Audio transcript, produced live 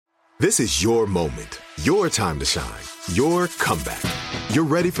This is your moment, your time to shine, your comeback. You're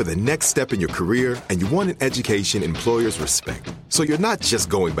ready for the next step in your career, and you want an education employers respect. So you're not just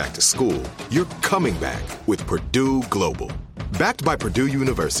going back to school, you're coming back with Purdue Global. Backed by Purdue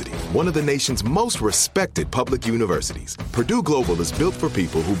University, one of the nation's most respected public universities, Purdue Global is built for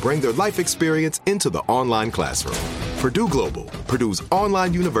people who bring their life experience into the online classroom. Purdue Global, Purdue's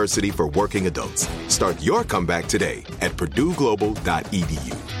online university for working adults. Start your comeback today at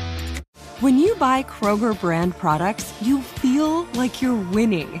purdueglobal.edu. When you buy Kroger brand products, you feel like you're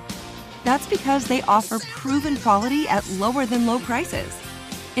winning. That's because they offer proven quality at lower than low prices.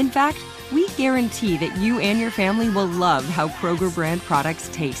 In fact, we guarantee that you and your family will love how Kroger brand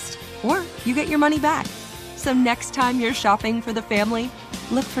products taste, or you get your money back. So next time you're shopping for the family,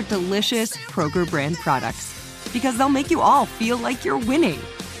 look for delicious Kroger brand products, because they'll make you all feel like you're winning.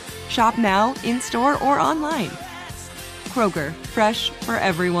 Shop now, in-store, or online. Kroger, fresh for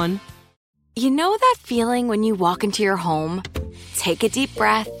everyone. You know that feeling when you walk into your home, take a deep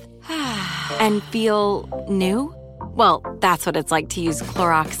breath, and feel new? Well, that's what it's like to use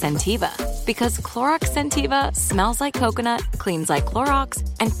Clorox Scentiva. Because Clorox Scentiva smells like coconut, cleans like Clorox,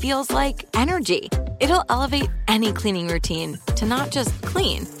 and feels like energy. It'll elevate any cleaning routine to not just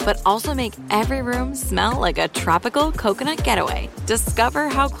clean, but also make every room smell like a tropical coconut getaway. Discover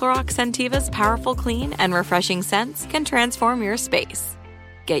how Clorox Scentiva's powerful clean and refreshing scents can transform your space.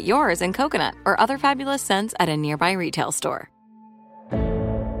 Get yours in coconut or other fabulous scents at a nearby retail store.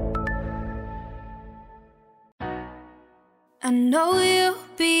 I know you'll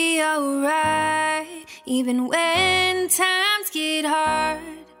be alright, even when times get hard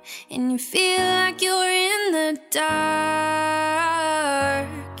and you feel like you're in the dark.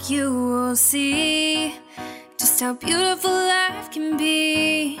 You will see just how beautiful life can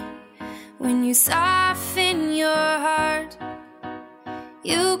be when you soften your heart.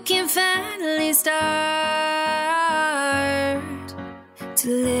 You can finally start to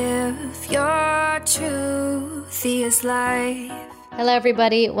live your truthiest life. Hello,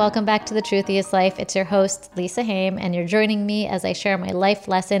 everybody. Welcome back to The Truthiest Life. It's your host, Lisa Haim, and you're joining me as I share my life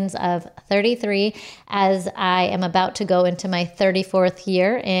lessons of 33 as I am about to go into my 34th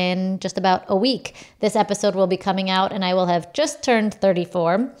year in just about a week. This episode will be coming out and I will have just turned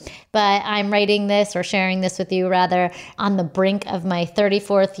 34, but I'm writing this or sharing this with you rather on the brink of my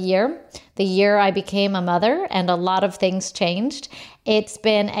 34th year, the year I became a mother, and a lot of things changed. It's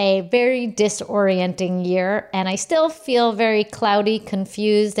been a very disorienting year, and I still feel very cloudy,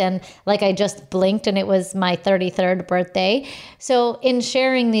 confused, and like I just blinked and it was my 33rd birthday. So in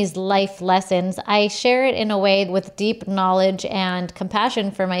sharing these life lessons, I share it in a way with deep knowledge and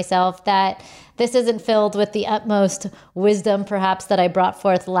compassion for myself that this isn't filled with the utmost wisdom, perhaps, that I brought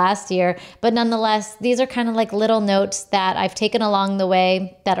forth last year. But nonetheless, these are kind of like little notes that I've taken along the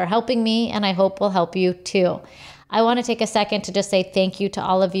way that are helping me and I hope will help you too. I want to take a second to just say thank you to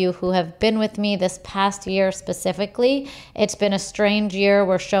all of you who have been with me this past year specifically. It's been a strange year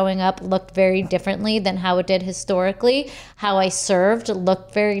where showing up looked very differently than how it did historically. How I served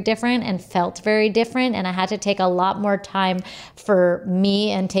looked very different and felt very different, and I had to take a lot more time for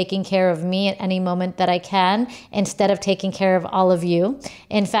me and taking care of me at any moment that I can instead of taking care of all of you.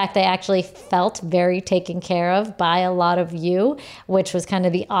 In fact, I actually felt very taken care of by a lot of you, which was kind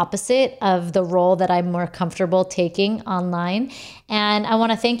of the opposite of the role that I'm more comfortable taking online. And I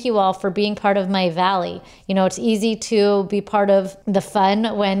want to thank you all for being part of my valley. You know, it's easy to be part of the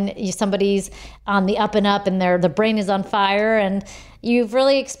fun when somebody's on the up and up and the brain is on fire, and you've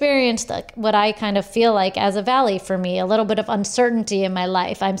really experienced what I kind of feel like as a valley for me, a little bit of uncertainty in my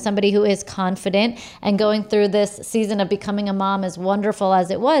life. I'm somebody who is confident, and going through this season of becoming a mom, as wonderful as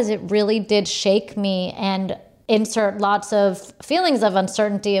it was, it really did shake me and insert lots of feelings of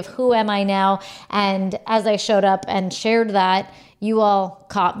uncertainty of who am I now. And as I showed up and shared that, you all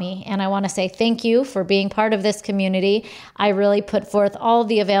caught me. And I want to say thank you for being part of this community. I really put forth all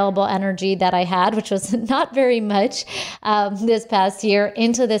the available energy that I had, which was not very much this past year,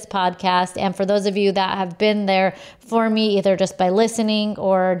 into this podcast. And for those of you that have been there for me, either just by listening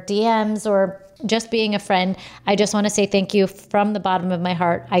or DMs or just being a friend, I just want to say thank you from the bottom of my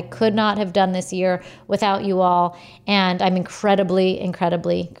heart. I could not have done this year without you all, and I'm incredibly,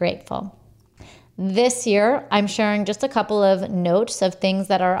 incredibly grateful. This year, I'm sharing just a couple of notes of things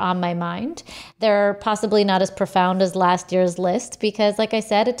that are on my mind. They're possibly not as profound as last year's list because, like I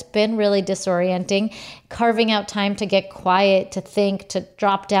said, it's been really disorienting. carving out time to get quiet, to think, to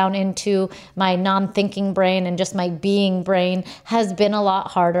drop down into my non-thinking brain and just my being brain has been a lot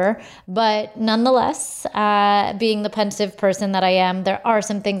harder. But nonetheless, being the pensive person that I am, there are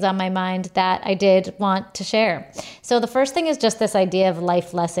some things on my mind that I did want to share. So the first thing is just this idea of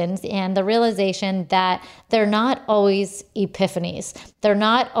life lessons and the realization that they're not always epiphanies. They're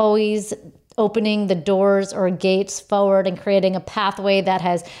not always opening the doors or gates forward and creating a pathway that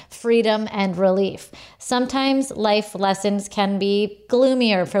has freedom and relief. Sometimes life lessons can be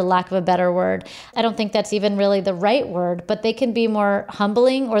gloomier, for lack of a better word. I don't think that's even really the right word, but they can be more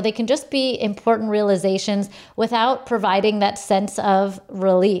humbling, or they can just be important realizations without providing that sense of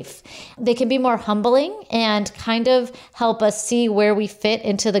relief. They can be more humbling and kind of help us see where we fit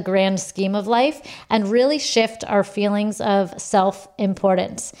into the grand scheme of life and really shift our feelings of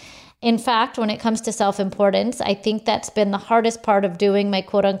self-importance. In fact, when it comes to self-importance, I think that's been the hardest part of doing my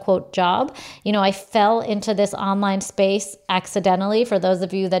quote unquote job. I fell into this online space accidentally. For those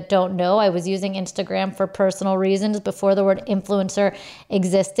of you that don't know, I was using Instagram for personal reasons before the word influencer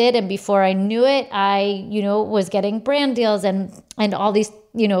existed. And before I knew it, I, was getting brand deals and all these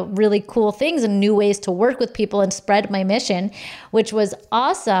really cool things and new ways to work with people and spread my mission, which was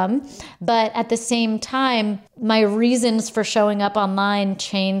awesome. But at the same time, my reasons for showing up online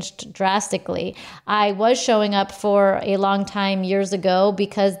changed drastically. I was showing up for a long time years ago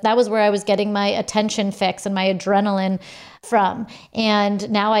because that was where I was getting my attention fix and my adrenaline from. And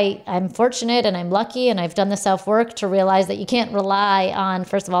now I'm fortunate and I'm lucky, and I've done the self-work to realize that you can't rely on,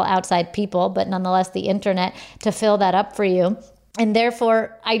 first of all, outside people, but nonetheless the internet to fill that up for you. And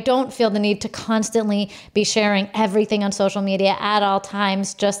therefore, I don't feel the need to constantly be sharing everything on social media at all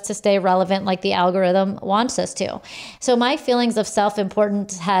times just to stay relevant like the algorithm wants us to. So my feelings of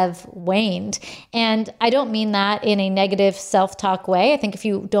self-importance have waned. And I don't mean that in a negative self-talk way. I think if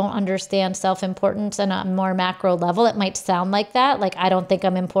you don't understand self-importance on a more macro level, it might sound like that. Like, I don't think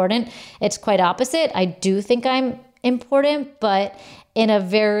I'm important. It's quite opposite. I do think I'm important, but in a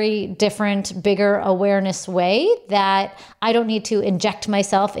very different, bigger awareness way that I don't need to inject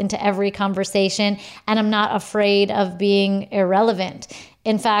myself into every conversation, and I'm not afraid of being irrelevant.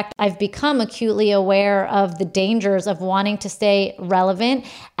 In fact, I've become acutely aware of the dangers of wanting to stay relevant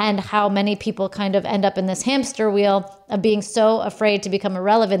and how many people kind of end up in this hamster wheel of being so afraid to become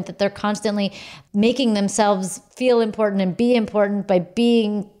irrelevant that they're constantly making themselves feel important and be important by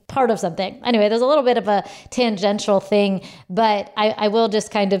being part of something. Anyway, there's a little bit of a tangential thing, but I will just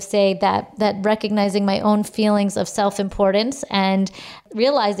kind of say that recognizing my own feelings of self-importance and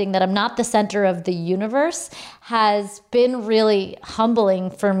realizing that I'm not the center of the universe has been really humbling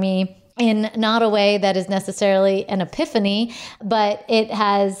for me, in not a way that is necessarily an epiphany, but it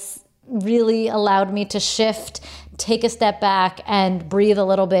has really allowed me to shift, take a step back, and breathe a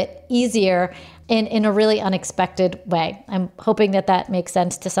little bit easier in a really unexpected way. I'm hoping that makes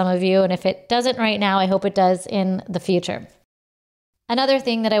sense to some of you. And if it doesn't right now, I hope it does in the future. Another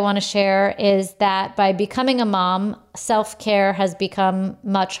thing that I want to share is that by becoming a mom, self-care has become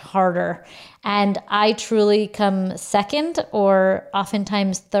much harder. And I truly come second or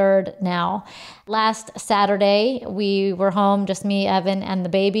oftentimes third now. Last Saturday, we were home, just me, Evan, and the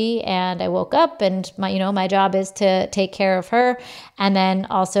baby. And I woke up and my job is to take care of her and then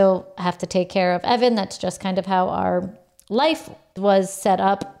also have to take care of Evan. That's just kind of how our life was set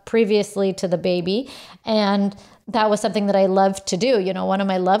up previously to the baby. And that was something that I love to do. One of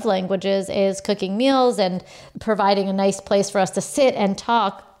my love languages is cooking meals and providing a nice place for us to sit and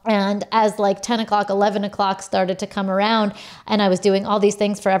talk. And as 10 o'clock, 11 o'clock started to come around and I was doing all these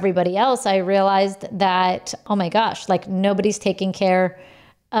things for everybody else, I realized that, oh my gosh, nobody's taking care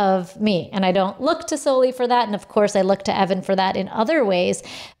of me. And I don't look to Soli for that. And of course, I look to Evan for that in other ways.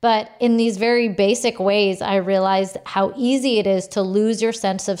 But in these very basic ways, I realized how easy it is to lose your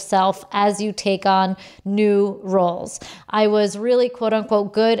sense of self as you take on new roles. I was really, quote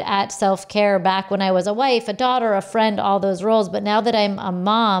unquote, good at self-care back when I was a wife, a daughter, a friend, all those roles. But now that I'm a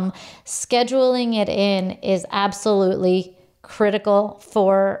mom, scheduling it in is absolutely critical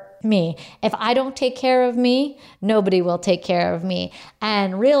for me. If I don't take care of me, nobody will take care of me.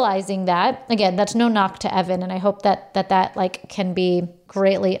 And realizing that, again, that's no knock to Evan, and I hope that can be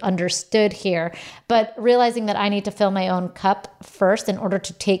greatly understood here. But realizing that I need to fill my own cup first in order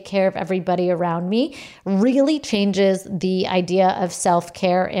to take care of everybody around me really changes the idea of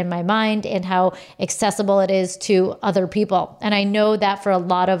self-care in my mind and how accessible it is to other people. And I know that for a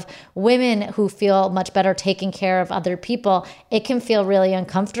lot of women who feel much better taking care of other people, it can feel really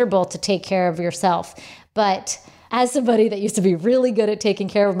uncomfortable to take care of yourself. But as somebody that used to be really good at taking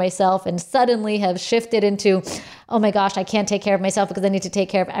care of myself and suddenly have shifted into, oh my gosh, I can't take care of myself because I need to take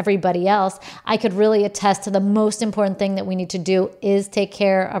care of everybody else, I could really attest to the most important thing that we need to do is take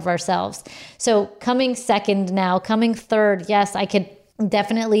care of ourselves. So coming second now, coming third, yes, I could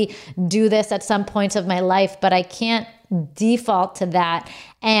definitely do this at some points of my life, but I can't default to that.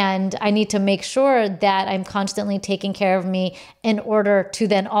 And I need to make sure that I'm constantly taking care of me in order to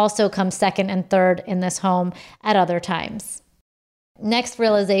then also come second and third in this home at other times. Next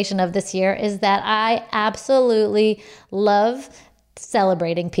realization of this year is that I absolutely love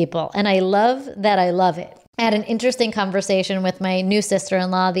celebrating people, and I love that I love it. I had an interesting conversation with my new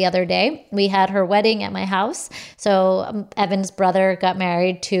sister-in-law the other day. We had her wedding at my house. So Evan's brother got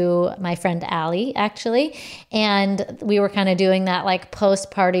married to my friend Allie, actually. And we were kind of doing that like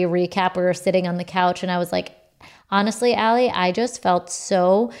post-party recap. We were sitting on the couch and I was like, honestly, Allie, I just felt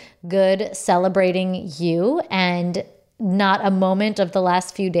so good celebrating you, and not a moment of the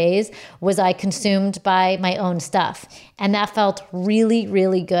last few days was I consumed by my own stuff. And that felt really,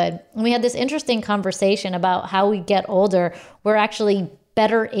 really good. And we had this interesting conversation about how we get older. We're actually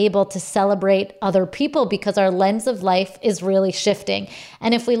better able to celebrate other people because our lens of life is really shifting.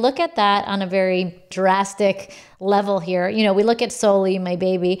 And if we look at that on a very drastic level here, you know, we look at Soli, my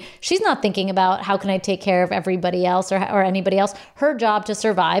baby, she's not thinking about how can I take care of everybody else or anybody else. Her job to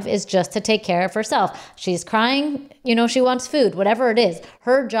survive is just to take care of herself. She's crying, you know, she wants food, whatever it is.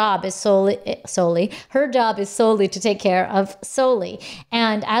 Her job is her job is solely to take care of Soli.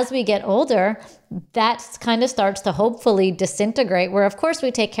 And as we get older, that kind of starts to hopefully disintegrate, where of course we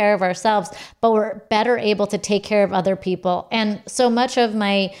take care of ourselves, but we're better able to take care of other people. And so much of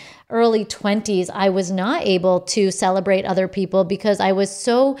my early 20s, I was not able to celebrate other people because I was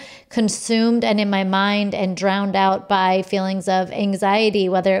so consumed and in my mind and drowned out by feelings of anxiety,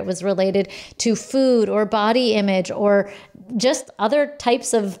 whether it was related to food or body image or just other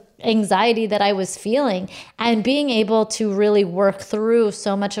types of anxiety that I was feeling. And being able to really work through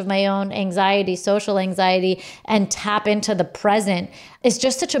so much of my own anxiety, social anxiety, and tap into the present is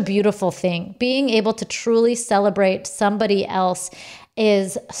just such a beautiful thing. Being able to truly celebrate somebody else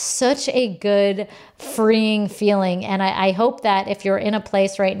is such a good, freeing feeling. And I hope that if you're in a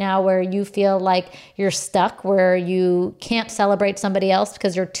place right now where you feel like you're stuck, where you can't celebrate somebody else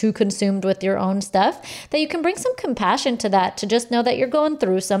because you're too consumed with your own stuff, that you can bring some compassion to that, to just know that you're going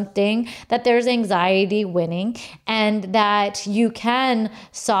through something, that there's anxiety winning, and that you can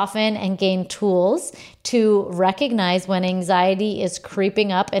soften and gain tools to recognize when anxiety is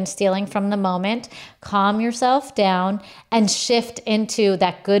creeping up and stealing from the moment, calm yourself down, and shift into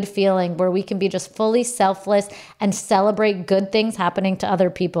that good feeling where we can be just fully selfless and celebrate good things happening to other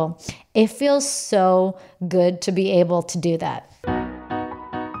people. It feels so good to be able to do that.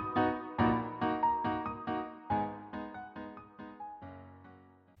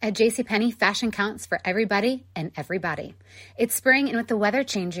 At JCPenney, fashion counts for everybody and everybody. It's spring, and with the weather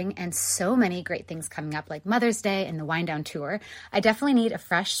changing and so many great things coming up like Mother's Day and the Wind Down Tour, I definitely need a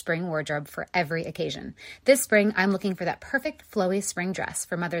fresh spring wardrobe for every occasion. This spring, I'm looking for that perfect flowy spring dress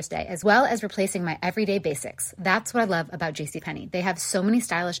for Mother's Day, as well as replacing my everyday basics. That's what I love about JCPenney. They have so many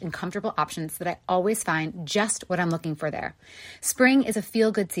stylish and comfortable options that I always find just what I'm looking for there. Spring is a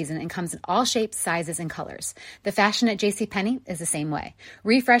feel-good season and comes in all shapes, sizes, and colors. The fashion at JCPenney is the same way.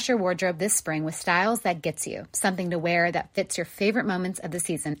 Refresh your wardrobe this spring with styles that gets you, something to wear that fits your favorite moments of the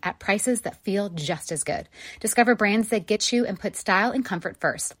season at prices that feel just as good. Discover brands that get you and put style and comfort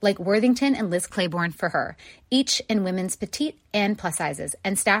first, like Worthington and Liz Claiborne for her, each in women's petite and plus sizes,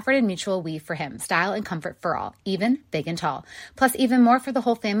 and Stafford and Mutual weave for him, style and comfort for all, even big and tall. Plus even more for the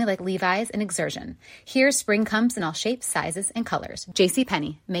whole family like Levi's and Exertion. Here, spring comes in all shapes, sizes, and colors.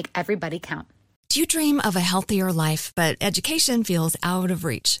 JCPenney, make everybody count. Do you dream of a healthier life, but education feels out of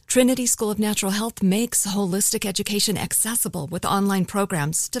reach? Trinity School of Natural Health makes holistic education accessible with online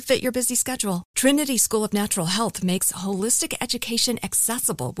programs to fit your busy schedule. Trinity School of Natural Health makes holistic education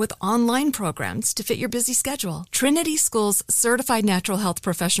accessible with online programs to fit your busy schedule. Trinity School's Certified Natural Health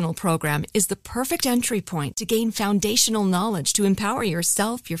Professional Program is the perfect entry point to gain foundational knowledge to empower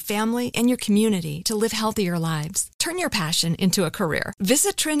yourself, your family, and your community to live healthier lives. Turn your passion into a career.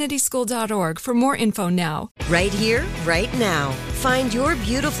 Visit trinityschool.org for more info now. Right here, right now. Find your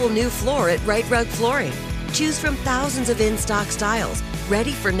beautiful new floor at Right Rug Flooring. Choose from thousands of in-stock styles,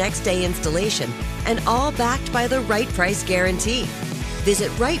 ready for next day installation, and all backed by the right price guarantee. Visit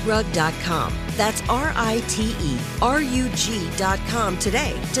rightrug.com. That's RITERUG.com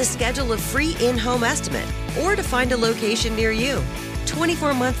today to schedule a free in-home estimate or to find a location near you.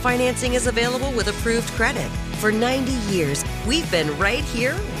 24-month financing is available with approved credit. For 90 years, we've been right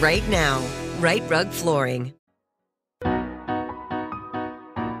here, right now. Right Rug Flooring.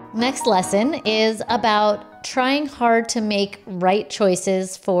 Next lesson is about trying hard to make right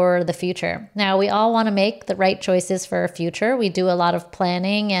choices for the future. Now, we all want to make the right choices for our future. We do a lot of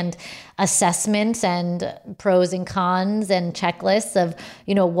planning and assessments and pros and cons and checklists of,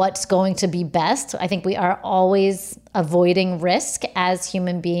 what's going to be best. I think we are always avoiding risk as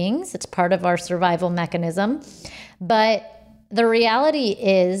human beings. It's part of our survival mechanism. But the reality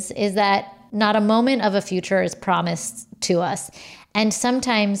is that not a moment of a future is promised to us. And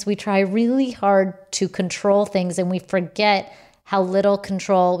sometimes we try really hard to control things and we forget how little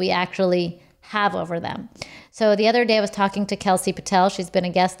control we actually have over them. So the other day I was talking to Kelsey Patel. She's been a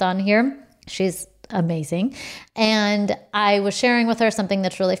guest on here. She's amazing. And I was sharing with her something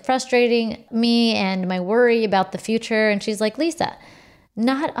that's really frustrating me and my worry about the future. And she's like, Lisa,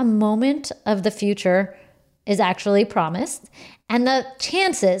 not a moment of the future is actually promised. And the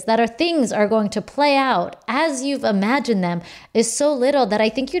chances that things are going to play out as you've imagined them is so little that I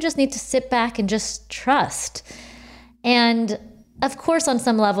think you just need to sit back and just trust. And of course, on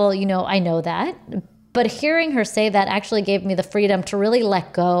some level, I know that. But hearing her say that actually gave me the freedom to really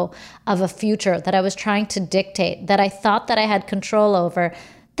let go of a future that I was trying to dictate, that I thought that I had control over,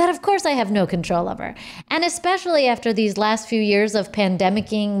 that of course I have no control over. And especially after these last few years of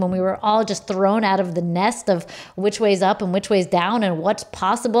pandemicking, when we were all just thrown out of the nest of which way's up and which way's down and what's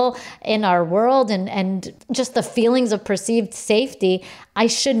possible in our world and just the feelings of perceived safety, I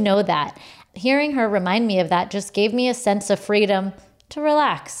should know that. Hearing her remind me of that just gave me a sense of freedom to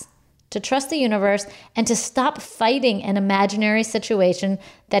relax, to trust the universe, and to stop fighting an imaginary situation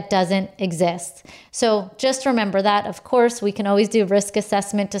that doesn't exist. So just remember that. Of course, we can always do risk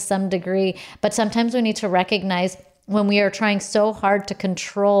assessment to some degree, but sometimes we need to recognize when we are trying so hard to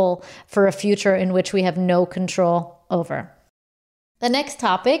control for a future in which we have no control over. The next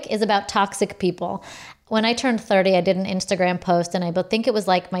topic is about toxic people. When I turned 30, I did an Instagram post, and I think it was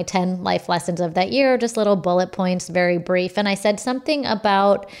like my 10 life lessons of that year, just little bullet points, very brief. And I said something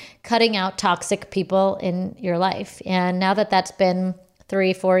about cutting out toxic people in your life. And now that that's been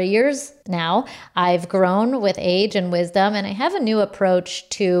 3-4 years now, I've grown with age and wisdom, and I have a new approach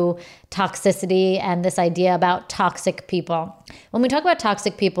to toxicity and this idea about toxic people. When we talk about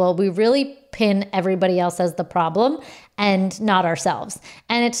toxic people, we really pin everybody else as the problem and not ourselves.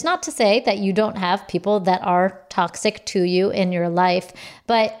 And it's not to say that you don't have people that are toxic to you in your life,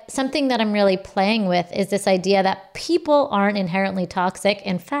 but something that I'm really playing with is this idea that people aren't inherently toxic.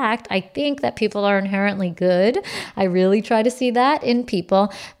 In fact, I think that people are inherently good. I really try to see that in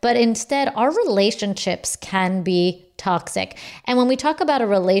people, but instead our relationships can be toxic. And when we talk about a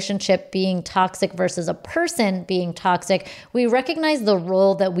relationship being toxic versus a person being toxic, we recognize the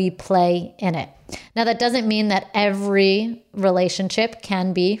role that we play in it. Now, that doesn't mean that every relationship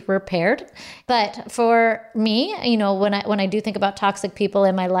can be repaired. But for me, when I do think about toxic people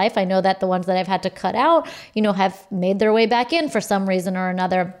in my life, I know that the ones that I've had to cut out, have made their way back in for some reason or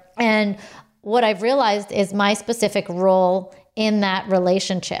another. And what I've realized is my specific role in that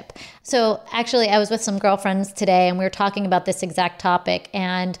relationship. So actually, I was with some girlfriends today and we were talking about this exact topic.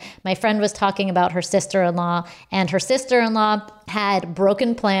 And my friend was talking about her sister-in-law, and her sister-in-law had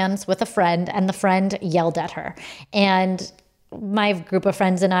broken plans with a friend, and the friend yelled at her. And my group of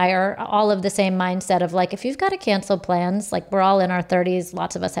friends and I are all of the same mindset of like, if you've got to cancel plans, like we're all in our 30s,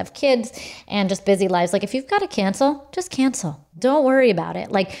 lots of us have kids and just busy lives. Like if you've got to cancel, just cancel. Don't worry about it.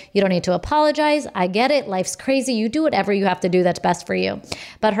 Like you don't need to apologize. I get it. Life's crazy. You do whatever you have to do that's best for you.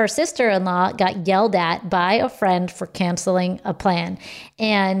 But her sister-in-law got yelled at by a friend for canceling a plan.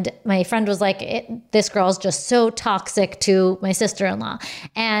 And my friend was like, this girl's just so toxic to my sister-in-law.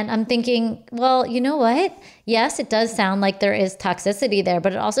 And I'm thinking, well, you know what? Yes, it does sound like there is toxicity there,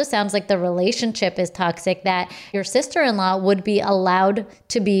 but it also sounds like the relationship is toxic, that your sister-in-law would be allowed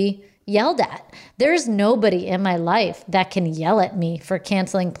to be yelled at. There's nobody in my life that can yell at me for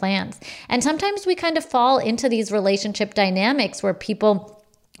canceling plans. And sometimes we kind of fall into these relationship dynamics where people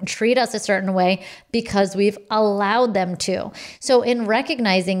treat us a certain way because we've allowed them to. So in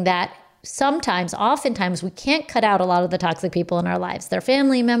recognizing that, oftentimes we can't cut out a lot of the toxic people in our lives. They're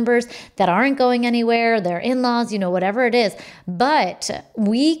family members that aren't going anywhere, they're in-laws, whatever it is. But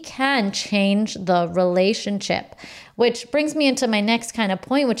we can change the relationship, which brings me into my next kind of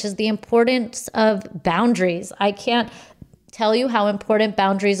point, which is the importance of boundaries. I can't tell you how important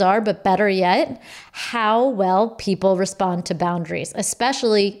boundaries are, but better yet, how well people respond to boundaries,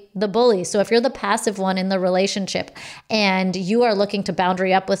 especially the bully. So if you're the passive one in the relationship and you are looking to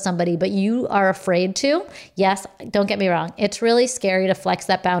boundary up with somebody, but you are afraid to, yes, don't get me wrong. It's really scary to flex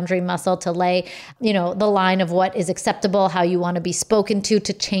that boundary muscle, to lay, the line of what is acceptable, how you want to be spoken to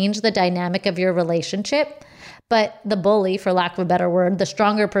change the dynamic of your relationship. But the bully, for lack of a better word, the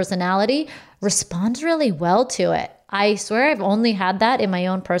stronger personality responds really well to it. I swear I've only had that in my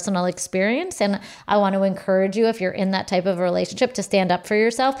own personal experience. And I want to encourage you, if you're in that type of a relationship, to stand up for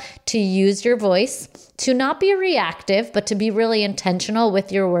yourself, to use your voice, to not be reactive, but to be really intentional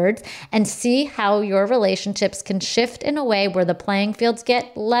with your words, and see how your relationships can shift in a way where the playing fields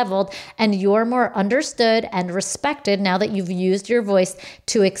get leveled and you're more understood and respected now that you've used your voice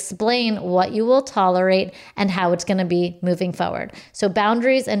to explain what you will tolerate and how it's going to be moving forward. So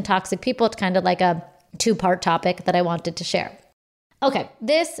boundaries and toxic people, it's kind of like a two-part topic that I wanted to share. Okay,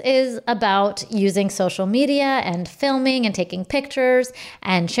 this is about using social media and filming and taking pictures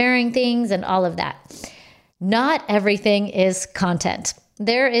and sharing things and all of that. Not everything is content.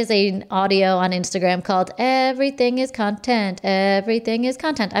 There is an audio on Instagram called "Everything is Content, Everything is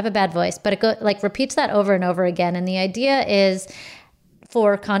Content." I have a bad voice, but it repeats that over and over again. And the idea is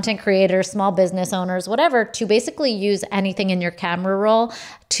for content creators, small business owners, whatever, to basically use anything in your camera roll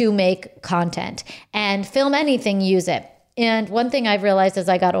to make content and film anything, use it. And one thing I've realized as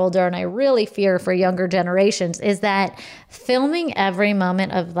I got older, and I really fear for younger generations, is that filming every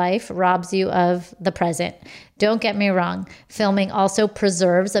moment of life robs you of the present. Don't get me wrong. Filming also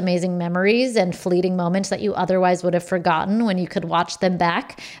preserves amazing memories and fleeting moments that you otherwise would have forgotten when you could watch them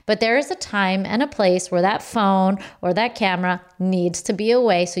back. But there is a time and a place where that phone or that camera needs to be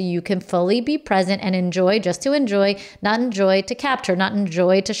away so you can fully be present and enjoy just to enjoy, not enjoy to capture, not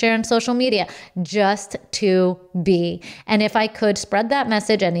enjoy to share on social media, just to be. And if I could spread that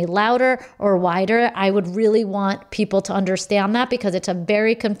message any louder or wider, I would really want people to understand that, because it's a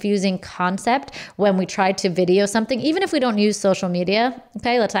very confusing concept when we try to video something, even if we don't use social media.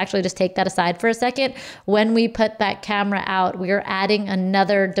 Okay, let's actually just take that aside for a second. When we put that camera out, we are adding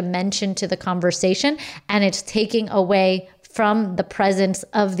another dimension to the conversation, and it's taking away from the presence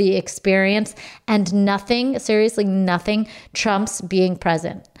of the experience. And nothing, seriously, nothing trumps being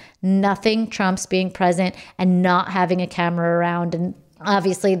present. Nothing trumps being present and not having a camera around. And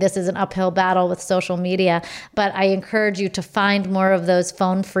obviously, this is an uphill battle with social media, but I encourage you to find more of those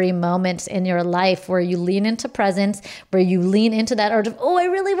phone-free moments in your life where you lean into presence, where you lean into that urge of, oh, I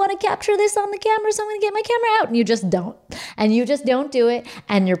really want to capture this on the camera, so I'm going to get my camera out. And you just don't. And you just don't do it.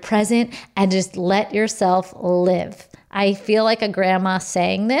 And you're present and just let yourself live. I feel like a grandma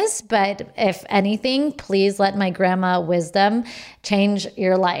saying this, but if anything, please let my grandma wisdom change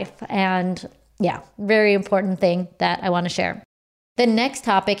your life. And yeah, very important thing that I want to share. The next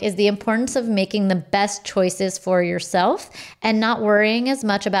topic is the importance of making the best choices for yourself and not worrying as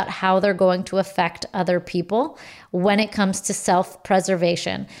much about how they're going to affect other people when it comes to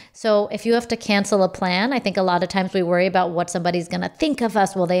self-preservation. So if you have to cancel a plan, I think a lot of times we worry about what somebody's going to think of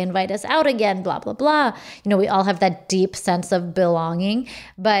us. Will they invite us out again? Blah, blah, blah. You know, we all have that deep sense of belonging,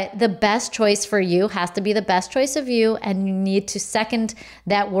 but the best choice for you has to be the best choice of you, and you need to second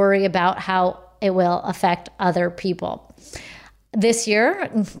that worry about how it will affect other people. This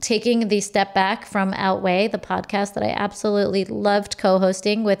year, taking the step back from Outweigh, the podcast that I absolutely loved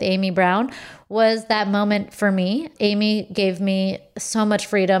co-hosting with Amy Brown, was that moment for me. Amy gave me so much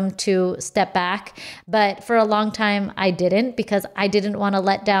freedom to step back, but for a long time I didn't, because I didn't want to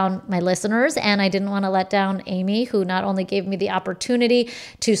let down my listeners, and I didn't want to let down Amy, who not only gave me the opportunity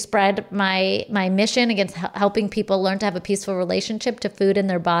to spread my mission against helping people learn to have a peaceful relationship to food in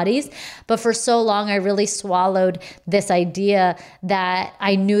their bodies, but for so long I really swallowed this idea that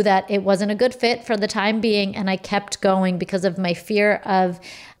I knew that it wasn't a good fit for the time being, and I kept going because of my fear of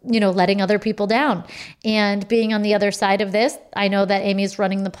letting other people down. And being on the other side of this, I know that Amy's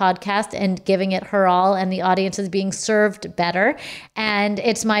running the podcast and giving it her all, and the audience is being served better. And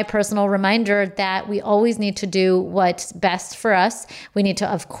it's my personal reminder that we always need to do what's best for us. We need to,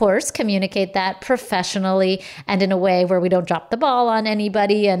 of course, communicate that professionally and in a way where we don't drop the ball on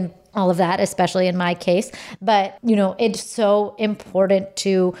anybody and all of that, especially in my case. But, it's so important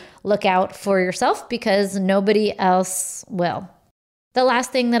to look out for yourself, because nobody else will. The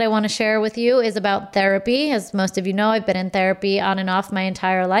last thing that I want to share with you is about therapy. As most of you know, I've been in therapy on and off my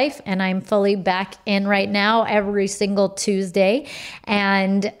entire life, and I'm fully back in right now every single Tuesday.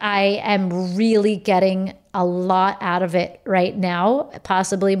 And I am really getting a lot out of it right now,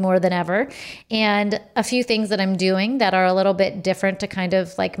 possibly more than ever. And a few things that I'm doing that are a little bit different to kind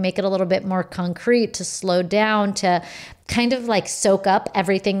of like make it a little bit more concrete, to slow down, to kind of like soak up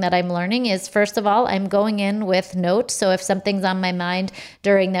everything that I'm learning is, first of all, I'm going in with notes. So if something's on my mind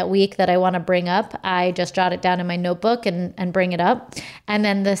during that week that I want to bring up, I just jot it down in my notebook and bring it up. And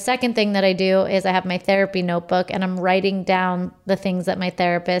then the second thing that I do is I have my therapy notebook, and I'm writing down the things that my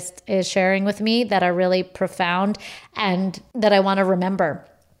therapist is sharing with me that are really profound and that I want to remember.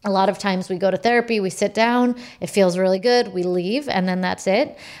 A lot of times we go to therapy, we sit down, it feels really good, we leave, and then that's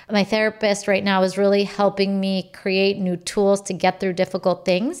it. My therapist right now is really helping me create new tools to get through difficult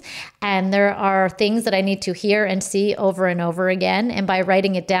things. And there are things that I need to hear and see over and over again. And by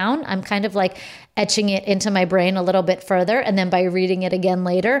writing it down, I'm kind of like etching it into my brain a little bit further. And then by reading it again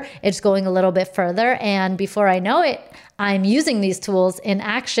later, it's going a little bit further. And before I know it, I'm using these tools in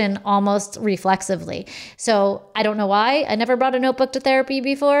action almost reflexively. So I don't know why. I never brought a notebook to therapy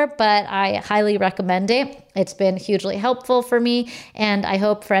before, but I highly recommend it. It's been hugely helpful for me. And I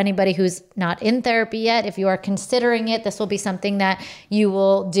hope for anybody who's not in therapy yet, if you are considering it, this will be something that you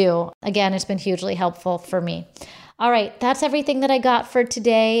will do. Again, it's been hugely helpful for me. All right, that's everything that I got for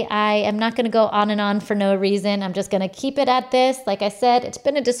today. I am not going to go on and on for no reason. I'm just going to keep it at this. Like I said, it's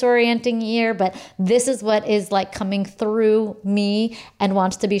been a disorienting year, but this is what is like coming through me and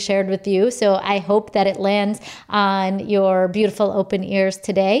wants to be shared with you. So I hope that it lands on your beautiful open ears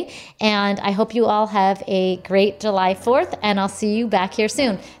today. And I hope you all have a great July 4th, and I'll see you back here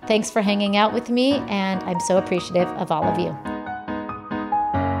soon. Thanks for hanging out with me, and I'm so appreciative of all of you.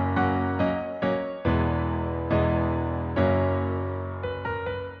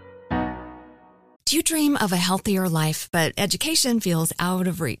 Do you dream of a healthier life, but education feels out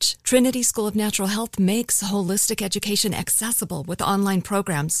of reach? Trinity School of Natural Health makes holistic education accessible with online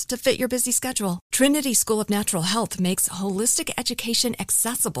programs to fit your busy schedule. Trinity School of Natural Health makes holistic education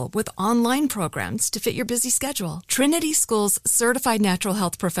accessible with online programs to fit your busy schedule. Trinity School's Certified Natural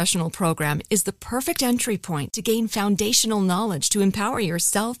Health Professional Program is the perfect entry point to gain foundational knowledge to empower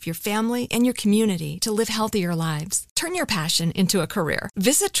yourself, your family, and your community to live healthier lives. Turn your passion into a career.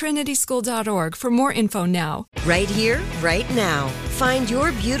 Visit trinityschool.org for more info now. Right here, right now. Find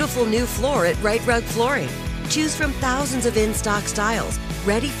your beautiful new floor at Right Rug Flooring. Choose from thousands of in-stock styles,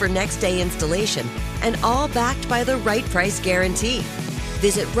 ready for next day installation, and all backed by the right price guarantee.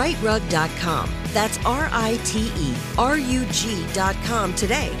 Visit rightrug.com. That's RITERUG.com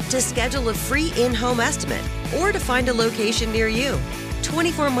today to schedule a free in-home estimate or to find a location near you.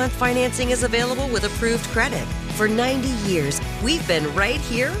 24-month financing is available with approved credit. For 90 years, we've been right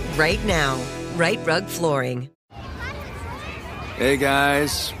here, right now. Right Rug Flooring. Hey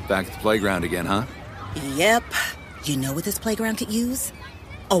guys, back at the playground again, huh? Yep. You know what this playground could use?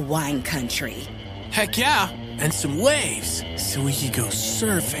 A wine country. Heck yeah, and some waves so we could go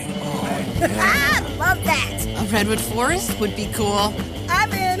surfing. Oh, yeah. Love that. A redwood forest would be cool.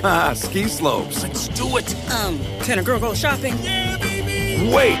 I'm in. Ski slopes. Let's do it. Can a girl go shopping? Yeah,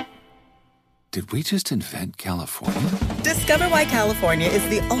 baby. Wait! Did we just invent California? Discover why California is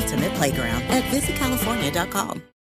the ultimate playground at visitcalifornia.com.